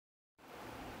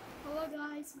Hello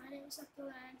guys, my name is Abdul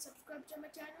and subscribe to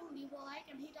my channel, leave a like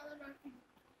and hit on the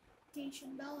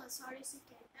notification bell as hard as you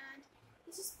can. And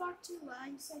this is part 2.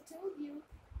 As I told you,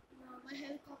 my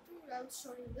helicopter, I was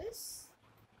showing this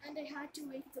and I had to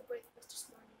wait the breakfast this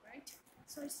morning, right?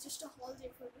 So it's just a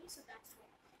holiday for me, so that's why.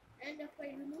 And if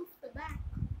I remove the back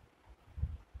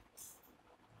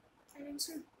and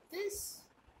insert this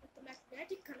with the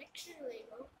magnetic connection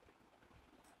label,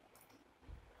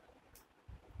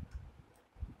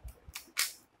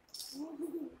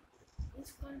 ooh,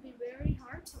 it's going to be very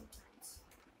hard sometimes.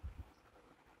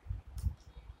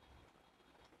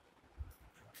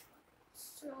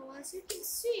 So as you can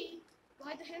see,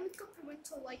 why the helicopter went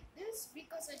to like this,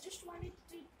 because I just wanted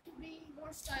to be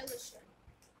more stylish.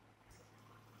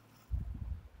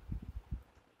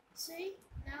 See,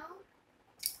 now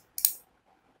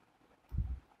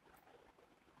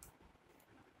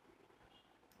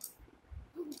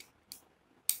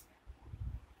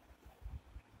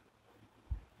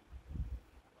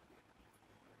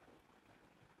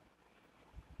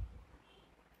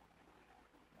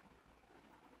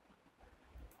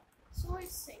so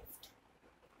it's saved.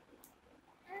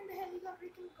 And the helicopter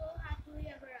can go happily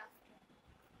ever after.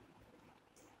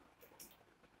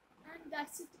 And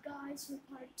that's it guys for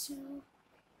part 2.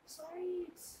 Sorry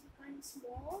it's kind of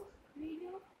small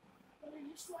video, but I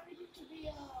just wanted it to be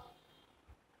a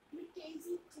quick,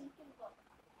 easy take and go.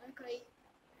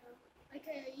 Like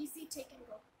a easy take and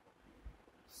go.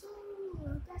 So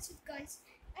that's it guys.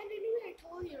 And anyway, I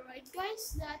told you right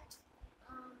guys that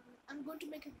I'm going to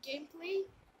make a gameplay.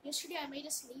 Yesterday I made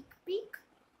a sneak peek.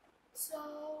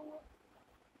 So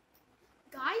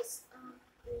guys,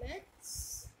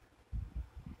 let's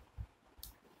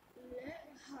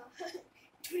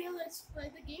play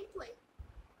the gameplay.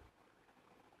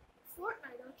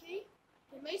 Fortnite, okay?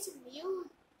 They made some new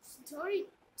story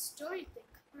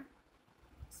thing.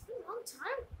 It's been a long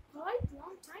time, quite a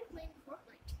long time playing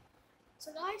Fortnite.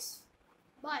 So guys,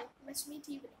 bye. Let's meet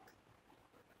evening.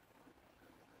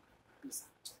 Peace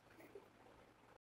out.